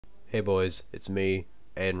Hey boys, it's me,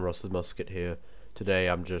 and Rusted Musket here. Today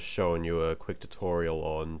I'm just showing you a quick tutorial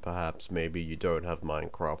on perhaps maybe you don't have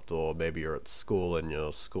Minecraft, or maybe you're at school and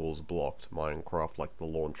your school's blocked Minecraft, like the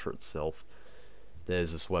launcher itself.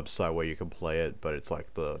 There's this website where you can play it, but it's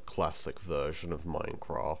like the classic version of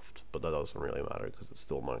Minecraft, but that doesn't really matter because it's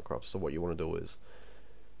still Minecraft. So what you want to do is,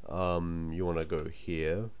 you want to go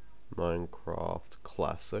here, Minecraft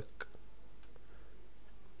Classic,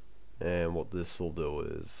 and what this will do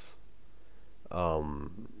is,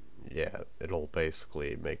 yeah, it'll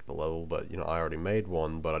basically make the level, but I already made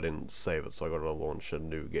one, but I didn't save it, so I gotta launch a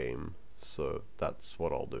new game. So that's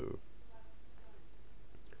what I'll do.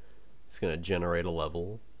 It's gonna generate a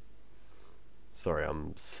level. Sorry,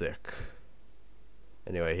 I'm sick.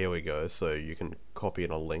 Anyway, here we go. So you can copy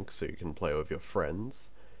in a link so you can play with your friends.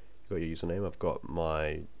 You got your username. I've got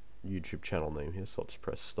my YouTube channel name here, so I'll just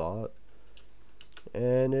press start.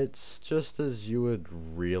 And it's just as you would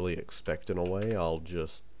really expect in a way.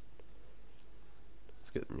 Let's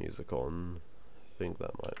get the music on. I think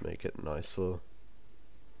that might make it nicer.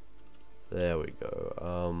 There we go.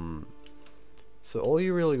 So all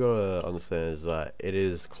you really gotta understand is that it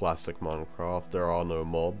is classic Minecraft. There are no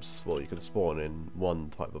mobs. Well, you can spawn in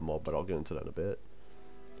one type of mob, but I'll get into that in a bit.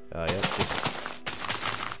 Yep, just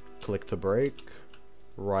click to break.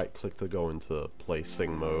 Right click to go into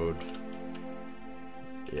placing mode.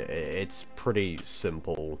 Yeah, it's pretty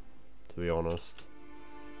simple, to be honest.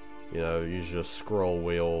 Use your scroll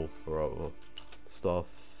wheel for other stuff.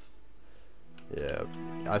 Yeah,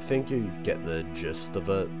 I think you get the gist of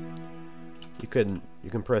it. You can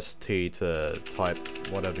press T to type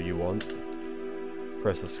whatever you want.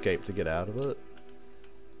 Press escape to get out of it.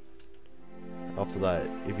 After that,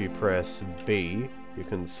 if you press B, you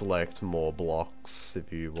can select more blocks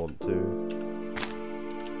if you want to.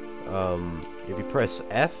 If you press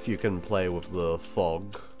F, you can play with the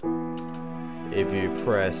fog. If you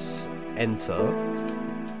press enter,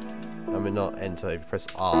 not enter, if you press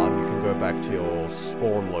R, you can go back to your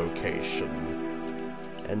spawn location.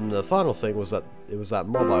 And the final thing was that it was that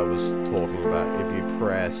mob I was talking about. If you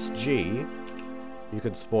press G, you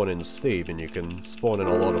can spawn in Steve, and you can spawn in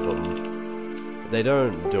a lot of them. They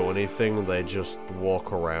don't do anything, they just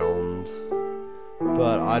walk around.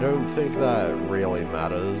 But I don't think that really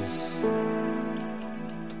matters.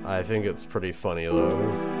 I think it's pretty funny though.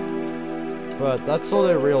 But that's all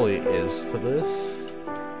there really is to this.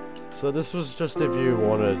 So this was just if you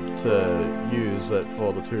wanted to use it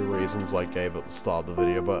for the two reasons I gave at the start of the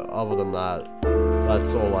video, but other than that,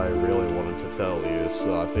 that's all I really wanted to tell you,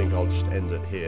 so I think I'll just end it here.